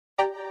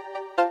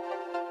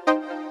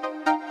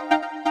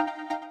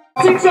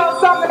teach y'all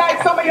something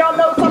tonight. Some of y'all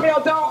know, some of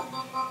y'all don't.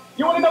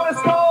 You want to know what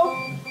it's called?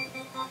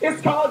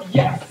 It's called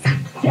yes,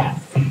 yes,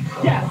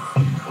 yes,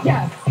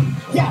 yes,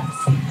 yes,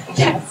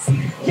 yes,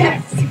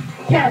 yes,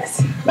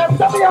 yes. Now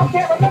some of y'all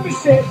can't remember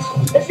shit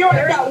if you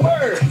already got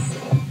words.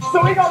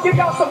 So we're going to give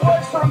y'all some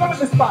words to remember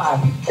this by.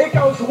 It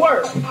goes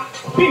work,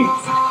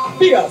 beats,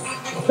 fierce,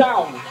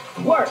 sound,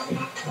 work,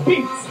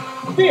 beats,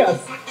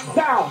 fierce,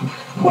 sound,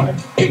 work,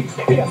 beats,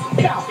 fierce,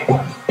 sound,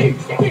 work,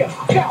 beats, fierce,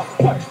 sound,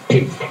 work,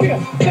 beats,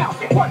 fierce, sound,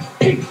 work,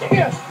 beats,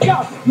 fierce,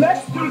 sound.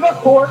 Let's do the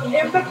fork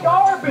in the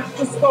garbage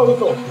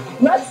disposal.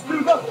 Let's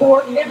do the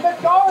fork in the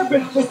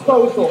garbage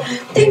disposal.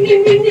 Ding,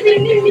 ding, ding, ding,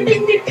 ding, ding,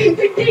 ding, ding,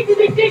 ding, ding,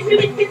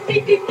 ding, ding,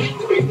 ding,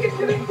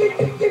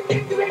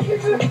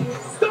 ding.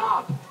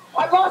 Stop!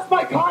 I lost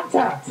my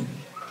contact.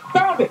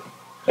 Found it.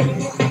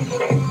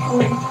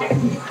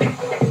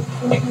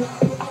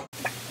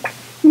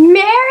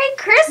 Merry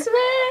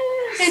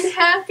Christmas! And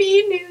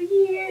Happy New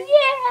Year!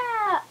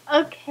 Yeah!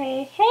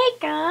 Okay, hey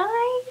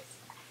guys.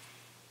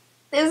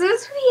 This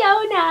is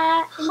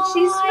Fiona, and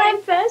she's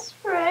my best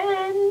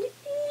friend.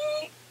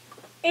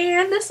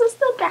 And this is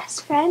the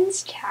best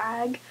friends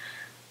tag.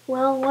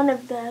 Well, one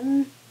of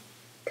them.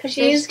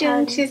 She's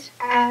going to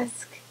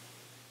ask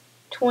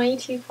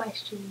 22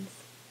 questions.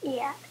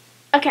 Yeah.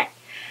 Okay.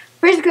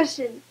 First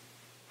question.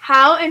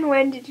 How and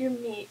when did you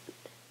meet?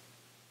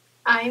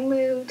 I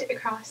moved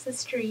across the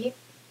street,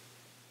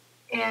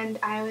 and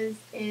I was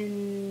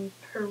in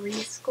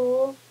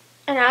preschool.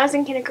 And I was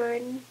in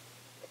kindergarten.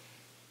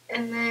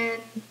 And then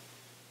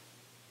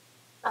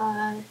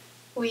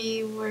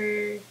we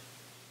were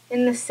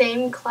in the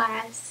same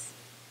class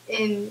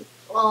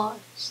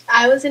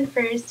I was in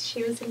first,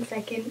 she was in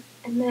second,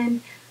 and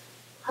then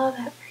love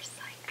at first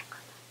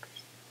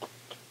sight.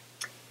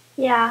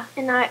 Yeah,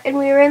 and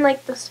we were in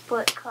like the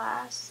split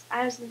class.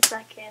 I was in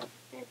second,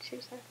 and she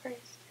was in first.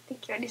 I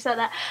think you already said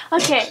that.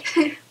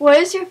 Okay, what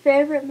is your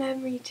favorite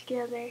memory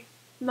together?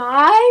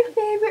 My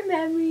favorite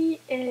memory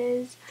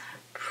is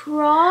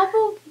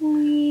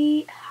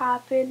probably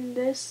happened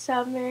this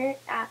summer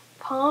at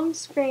Palm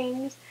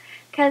Springs,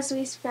 because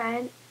we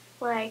spent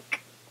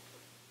like,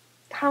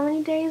 how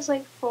many days?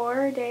 Like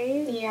 4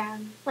 days? Yeah.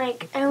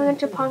 Like, and we went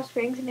to Palm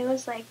Springs, and it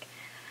was like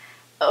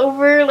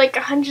over like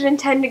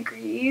 110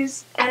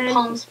 degrees. At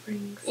Palm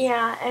Springs.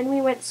 Yeah, and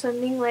we went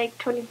swimming like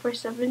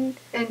 24/7.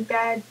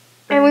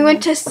 And we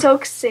went to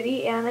Soak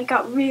City, and I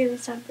got really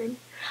sunburned.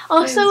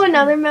 Also,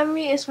 another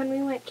memory is when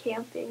we went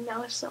camping. That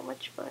was so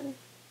much fun.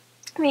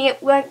 We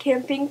went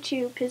camping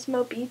to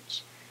Pismo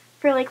Beach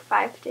for like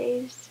 5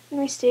 days, and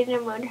we stayed in a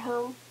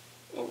motorhome,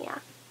 and yeah.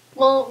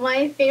 Well,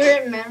 my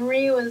favorite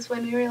memory was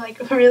when we were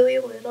like really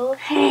little,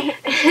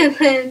 and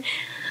then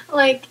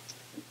like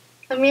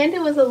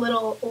Amanda was a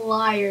little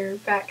liar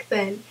back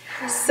then,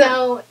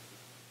 so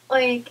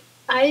like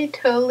I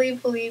totally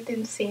believed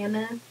in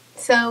Santa.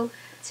 So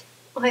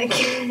like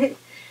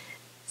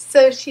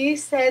so she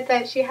said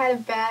that she had a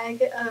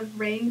bag of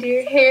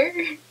reindeer hair,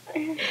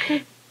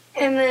 and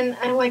then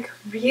I'm like,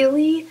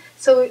 really?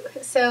 So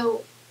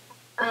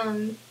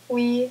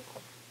we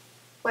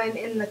went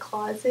in the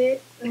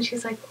closet, and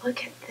she's like,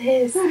 look at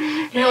this.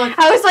 And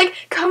I was like,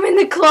 come in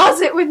the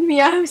closet with me,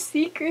 I have a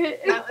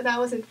secret. That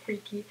wasn't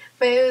freaky,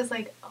 but it was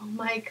like, oh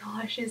my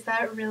gosh, is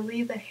that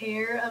really the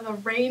hair of a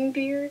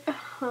reindeer?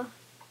 Uh-huh.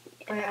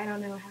 But I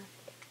don't know what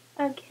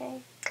happened.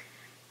 Okay.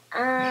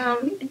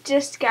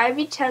 Describe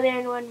each other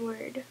in one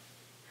word.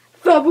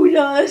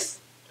 Fabulous.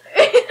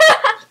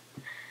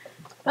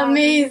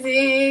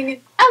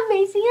 Amazing.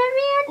 Amazing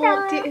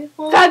Amanda.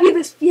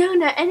 Fabulous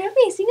Fiona and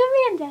amazing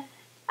Amanda.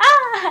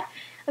 Ah!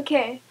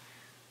 Okay.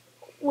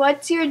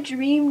 What's your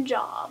dream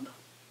job?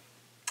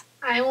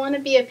 I want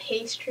to be a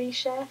pastry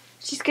chef.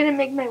 She's gonna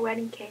make my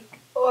wedding cake.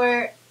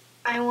 Or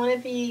I want to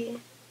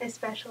be a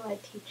special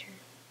ed teacher.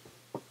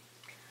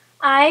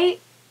 I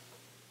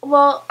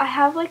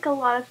have like a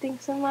lot of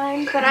things in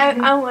mind, but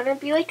I want to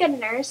be like a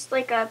nurse,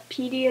 like a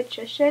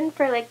pediatrician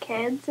for like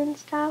kids and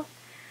stuff.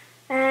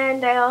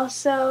 And I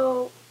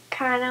also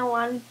kind of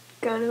want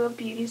to go to a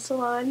beauty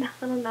salon.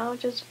 I don't know,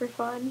 just for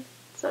fun.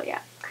 So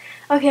yeah.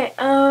 Okay,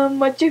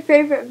 what's your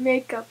favorite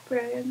makeup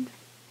brand?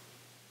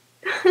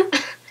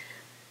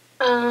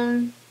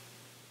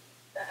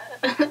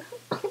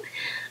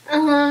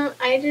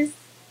 I just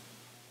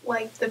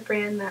like the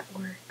brand that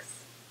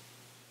works.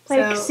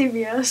 Like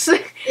CVS.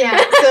 Yeah,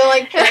 so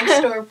like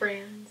drugstore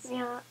brands.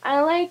 Yeah,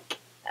 I like,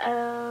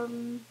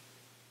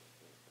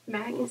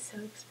 MAC is so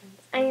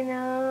expensive. I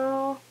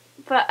know,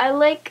 but I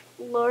like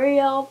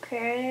L'Oreal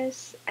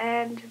Paris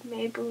and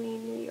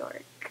Maybelline New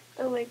York.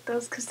 I like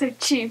those because they're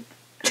cheap.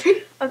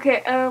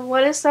 Okay,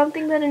 what is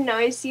something that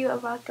annoys you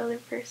about the other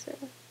person?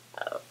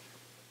 Oh.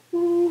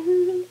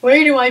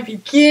 Where do I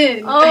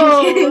begin?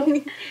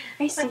 Oh,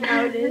 I see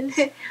how it is.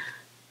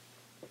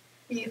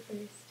 You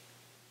first.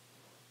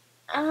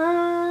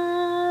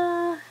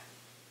 I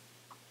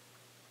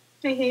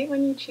hate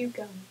when you chew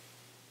gum.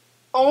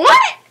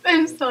 What?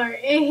 I'm sorry.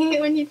 I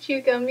hate when you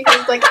chew gum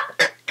because like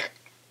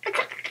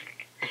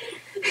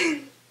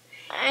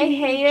I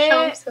hate it.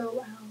 it. So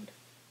loud.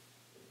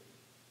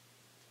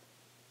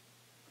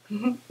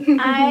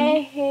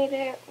 I hate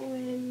it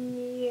when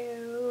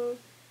you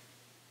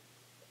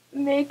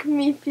make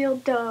me feel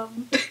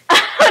dumb.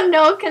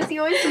 No, because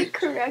you always like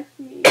correct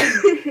me.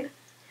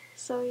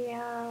 So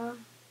yeah.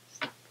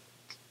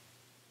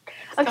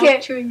 Stop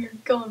Okay. chewing your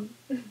gum.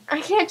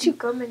 I can't chew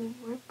gum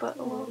anymore, but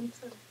Oh, I'm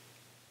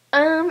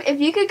sorry. if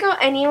you could go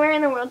anywhere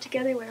in the world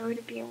together, where would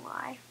it be and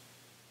why?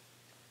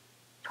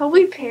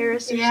 Probably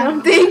Paris or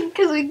something,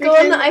 because we go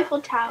on the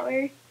Eiffel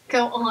Tower.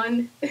 Go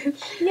on.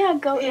 Yeah,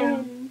 go Yeah.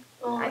 in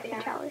Oh, the Eiffel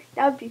yeah. Tower.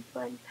 That would be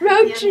fun. That'd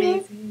Road be trip.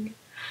 amazing.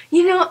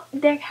 You know,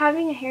 they're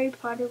having a Harry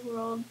Potter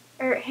world,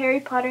 or Harry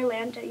Potter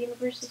land at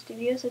Universal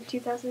Studios in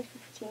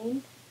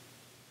 2015.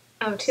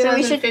 Oh, So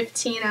we should-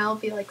 2015, I'll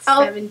be like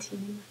Oh.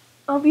 17.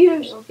 I'll be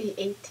You'll be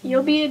 18.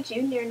 You'll be a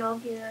junior and I'll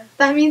be a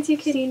That means you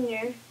could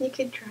senior.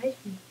 drive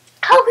me.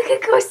 Oh, we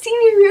could go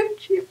senior road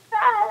trip.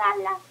 La,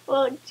 la, la.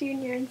 Well,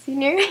 junior and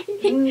senior.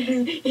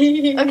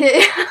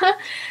 Okay.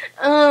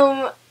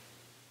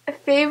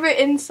 Favorite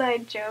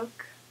inside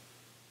joke.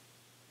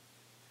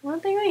 I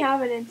don't think we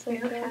have an We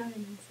inside don't joke. have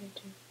an inside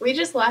joke. We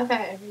just laugh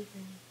at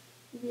everything.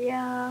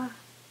 Yeah.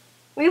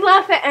 We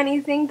laugh at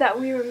anything that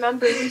we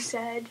remember we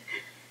said.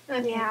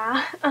 Okay.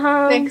 Yeah.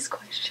 Next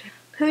question.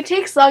 Who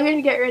takes longer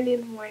to get ready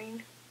in the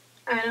morning?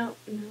 I don't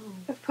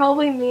know.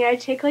 Probably me. I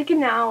take like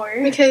an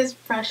hour. Because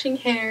brushing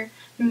hair,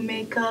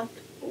 makeup,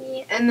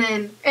 Yeah. and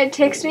then It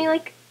takes me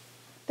like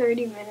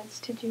 30 minutes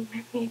to do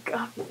my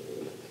makeup.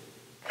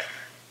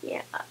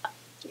 Yeah.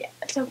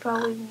 So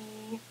probably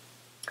me.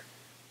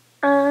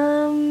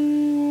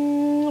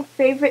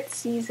 Favorite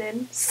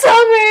season?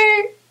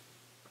 Summer!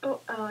 oh,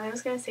 I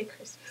was gonna say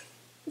Christmas.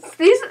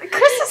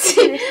 Christmas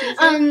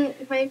season.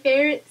 My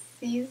favorite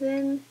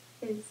season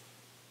is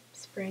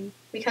spring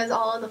because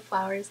all of the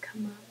flowers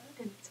come up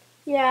and it's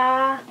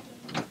Yeah.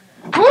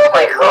 Oh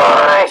my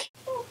gosh!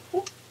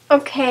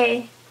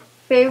 Okay.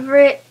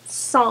 Favorite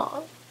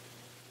song?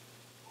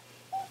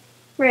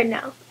 Right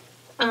now.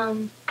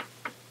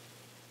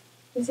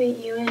 Is it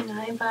You and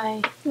I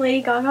by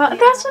Lady Gaga. Yeah.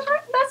 That's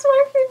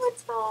my favorite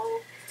song.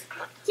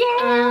 Yeah.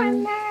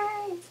 Um,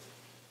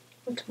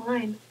 what's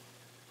mine?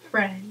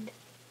 Friend.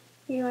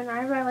 You and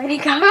I by Lady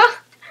Gaga.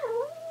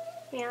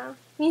 Yeah,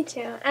 me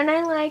too. And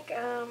I like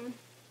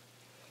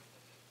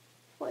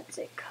what's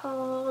it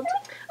called?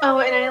 Oh,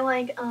 and I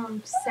like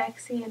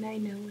Sexy and I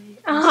Know It.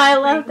 Oh, I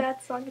love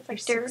that song. It's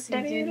like You're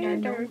 16 and I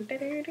know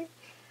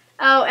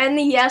Oh, and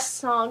the Yes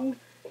song.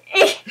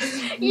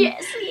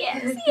 Yes.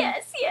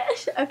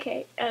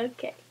 Okay.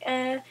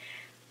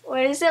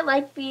 What is it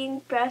like being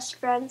best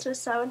friends with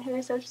someone who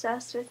is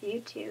obsessed with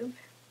YouTube?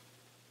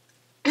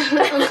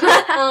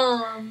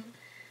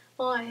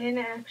 Well, I didn't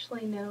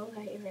actually know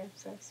that you were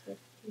obsessed with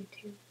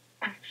YouTube,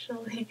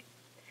 actually.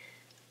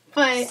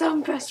 But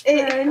Some best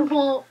friend.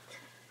 well,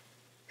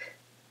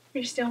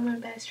 you're still my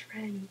best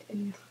friend,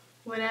 and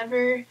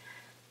whatever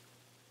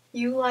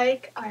you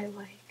like, I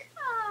like.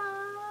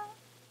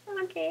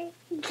 Okay.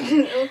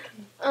 Okay.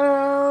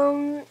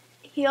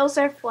 Heels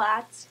or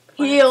flats? Flats.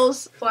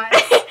 Heels.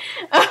 Flats.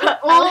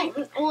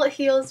 Well,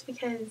 heels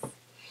because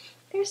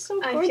They're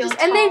so I gorgeous,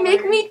 feel and they make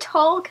taller. me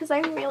tall because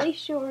I'm really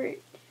short.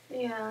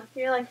 yeah,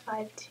 you're like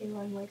 5'2",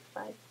 I'm like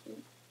 5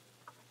 feet.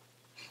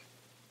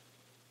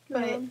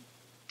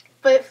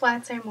 But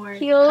flats are more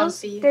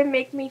Heels, comfy. they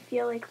make me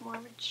feel like more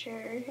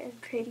mature and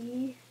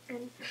pretty.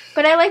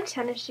 But I like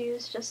tennis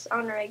shoes just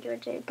on a regular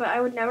day. But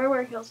I would never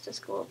wear heels to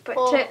school. But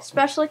Well- to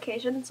special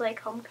occasions like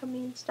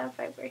homecoming and stuff,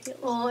 I wear heels.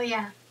 Well,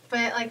 yeah,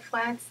 but like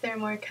flats, they're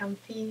more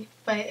comfy.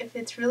 But if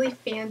it's really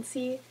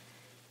fancy,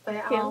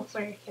 I'll Heels.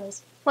 wear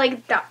heels.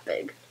 Like that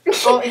big.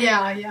 Oh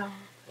yeah.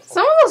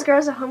 Some of those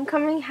girls at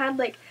homecoming had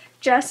like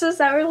dresses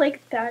that were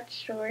like that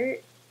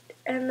short.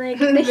 And like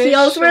the They're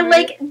heels were short.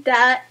 like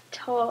that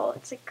tall.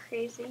 It's like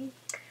crazy.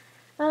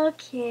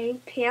 Okay,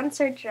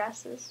 pants or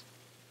dresses?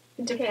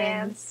 It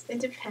depends. It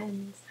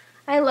depends.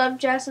 I love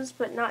dresses,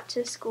 but not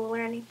to school or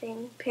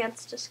anything.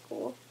 Pants to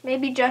school.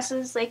 Maybe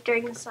dresses like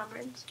during the summer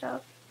and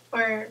stuff.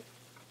 Or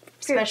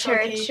For special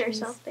church occasions. or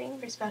something.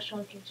 For special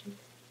occasions.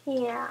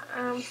 Yeah.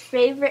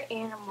 Favorite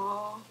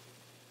animal?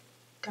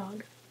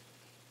 Dog.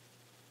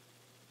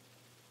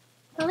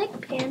 I like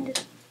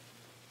pandas.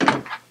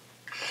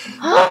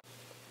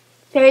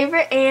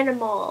 Favorite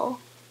animal?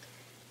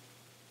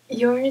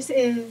 Yours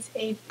is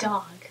a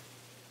dog.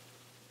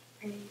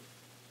 Right?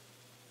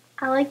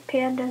 I like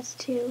pandas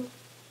too.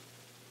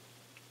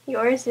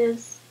 Yours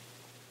is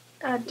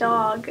a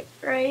dog,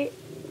 right?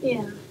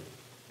 Yeah.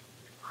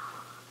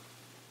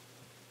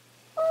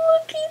 Oh,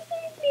 okay.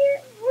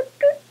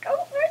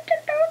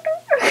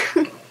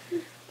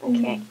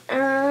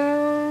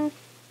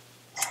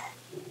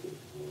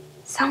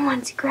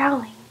 Someone's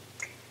growling.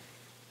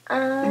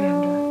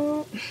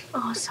 Oh,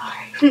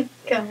 sorry.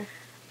 Go.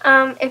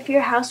 If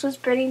your house was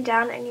burning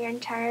down and your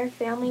entire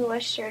family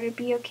was sure to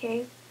be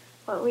okay,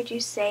 what would you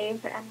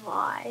save and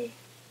why?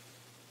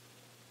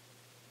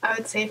 I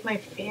would save my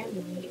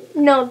family.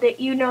 No, that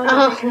you know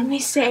that they're gonna be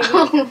saved.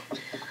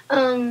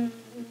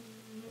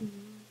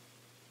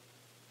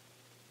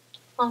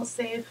 I'll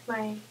save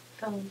my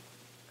phone.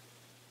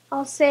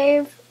 I'll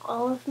save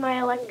all of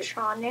my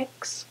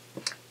electronics,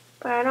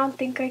 but I don't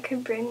think I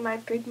could bring my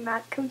Big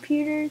Mac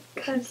computer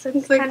because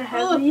it's like, kind of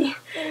heavy.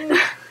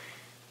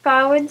 But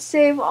I would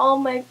save all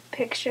my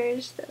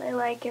pictures that I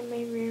like in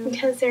my room.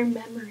 Because they're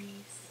memories.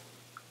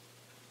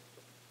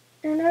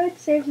 And I would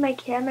save my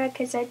camera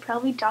because I'd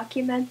probably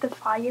document the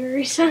fire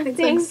or something.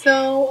 It's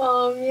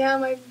like, yeah,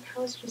 my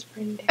house just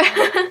burned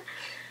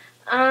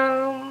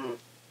down.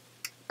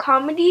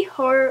 Comedy,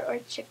 horror, or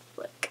chick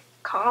flick?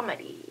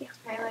 Comedy.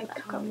 I like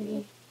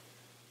comedy.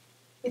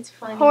 It's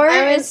funny.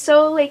 Horror is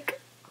so, like,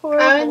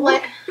 horrible.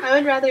 I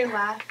would rather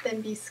laugh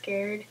than be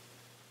scared.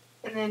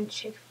 And then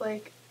chick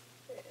flick,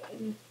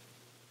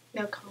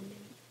 no comedy.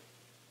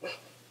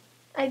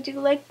 I do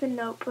like The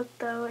Notebook,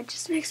 though. It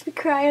just makes me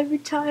cry every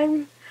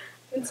time.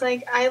 It's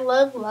like, I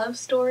love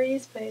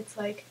stories, but it's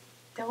like,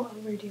 don't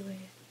overdo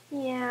it.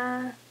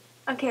 Yeah.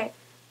 Okay.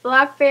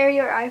 BlackBerry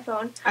or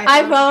iPhone?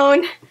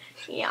 iPhone.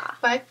 Yeah.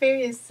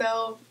 BlackBerry is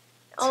so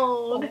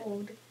Old. I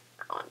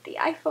want the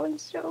iPhone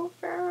so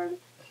bad.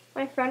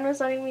 My friend was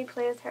letting me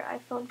play with her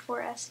iPhone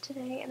 4S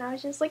today, and I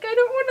was just like, I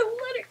don't want to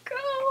let it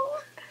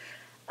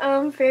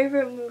go.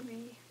 Favorite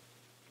movie?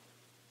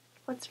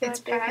 What's my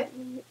favorite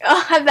movie?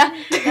 Oh,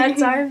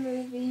 that's our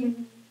movie.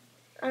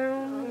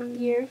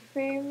 Your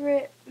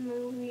favorite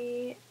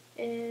movie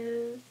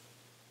is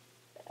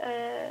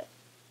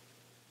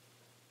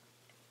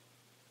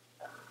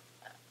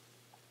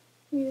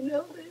You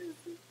know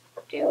this.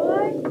 do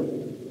I?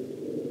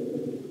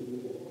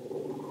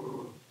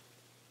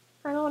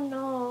 I don't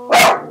know.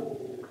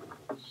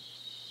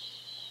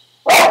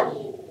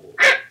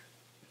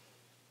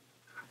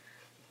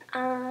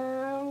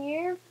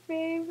 Your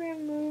favorite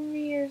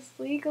movie is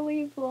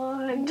Legally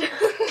Blonde.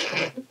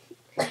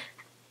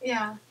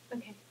 Yeah,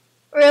 okay.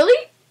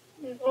 Really?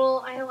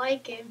 Well, I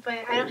like it, but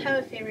I don't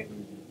have a favorite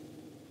movie.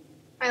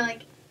 I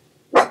like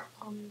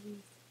all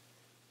movies.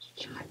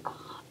 Shut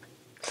up.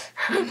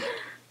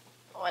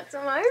 What's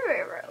my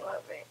favorite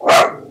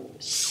movie?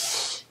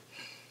 Shh.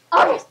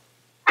 Oh.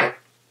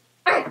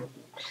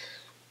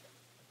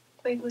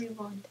 Legally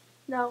Blonde.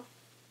 No.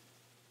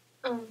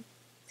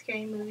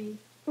 Scary movie.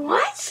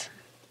 What?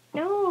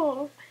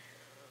 No.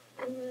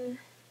 I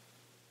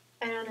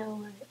don't know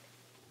what.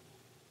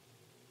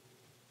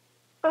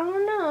 I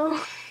don't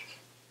know.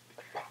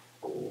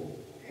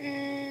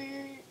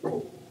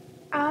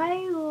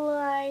 I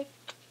like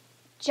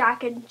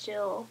Jack and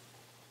Jill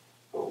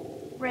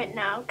right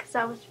now because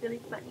that was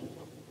really funny.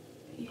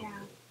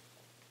 Yeah.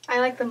 I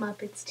like the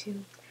Muppets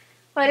too.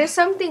 What is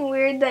something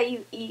weird that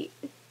you eat?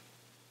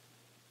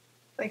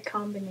 Like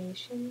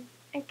combination?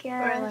 I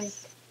guess. Or like...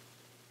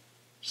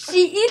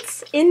 She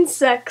eats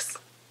insects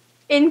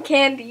in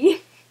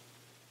candy.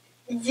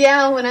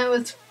 Yeah, when I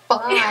was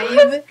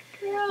 5.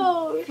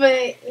 Gross.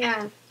 But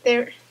yeah,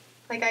 they're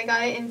like I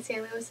got it in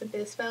San Luis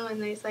Obispo,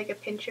 and there's like a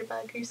pincher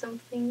bug or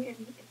something,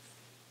 and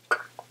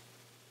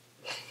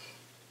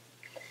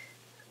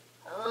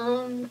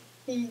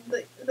it's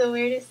the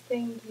weirdest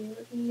thing you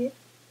eat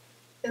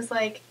is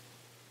like,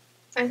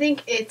 I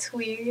think it's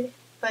weird,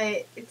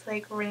 but it's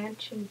like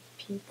ranch and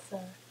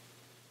pizza.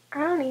 I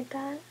don't eat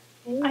that.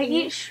 Maybe. I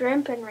eat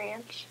shrimp and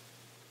ranch.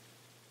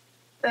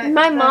 That's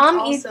mom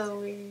also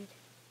weird.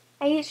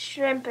 I eat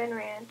shrimp and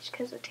ranch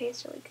because it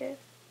tastes really good.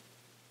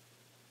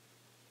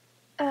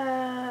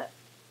 I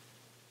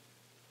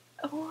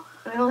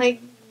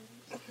like.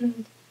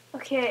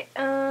 Okay.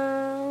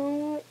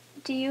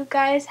 Do you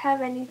guys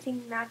have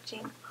anything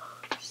matching?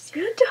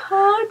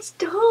 Stop.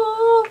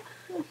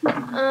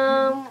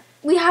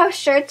 We have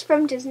shirts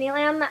from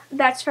Disneyland.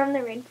 That's from the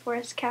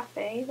Rainforest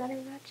Cafe that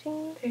are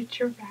matching. They're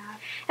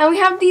giraffe. And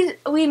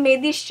we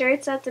made these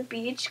shirts at the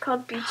beach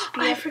called Beach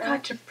BFF. I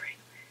forgot to bring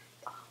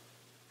it.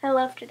 I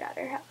left it at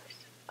our house.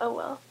 Oh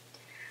well.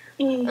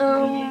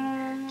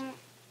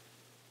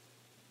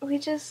 We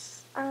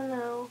just, I don't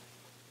know.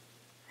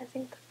 I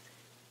think that's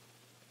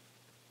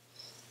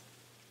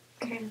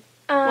it. Okay.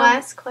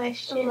 Last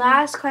question.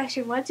 Last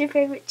question. What's your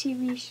favorite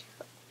TV show?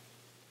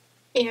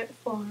 Ant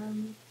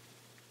Farm.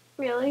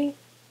 Really?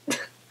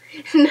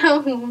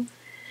 No.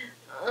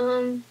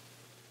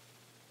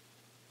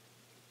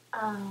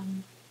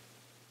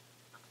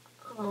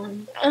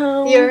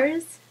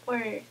 Yours?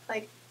 Or,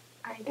 like,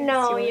 I guess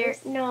no,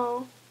 yours?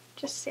 no.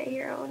 Just say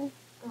your own.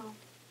 Oh.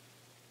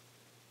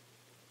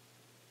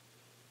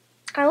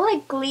 I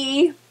like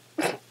Glee.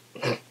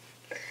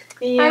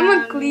 Yeah,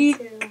 I'm a Glee. me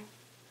too.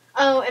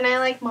 Oh, and I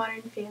like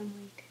Modern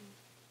Family, too.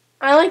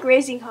 I like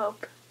Raising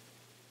Hope.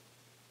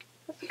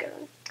 That's a good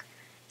one.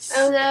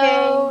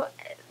 So,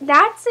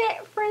 that's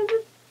it for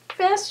the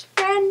best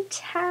friend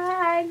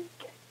tag.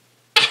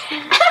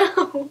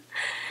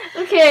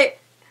 Okay.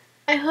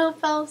 I hope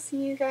I'll see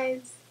you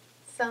guys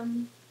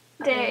some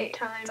Day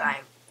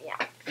time.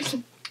 Yeah.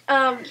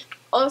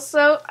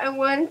 Also, I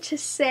wanted to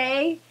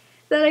say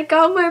that I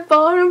got my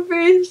bottom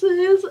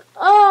braces.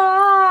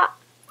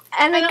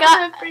 And I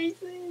got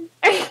braces.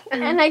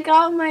 and I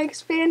got my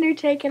expander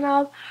taken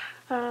off.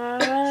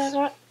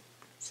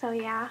 So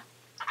yeah,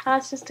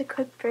 that's just a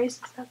quick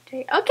braces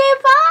update. Okay,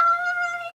 bye.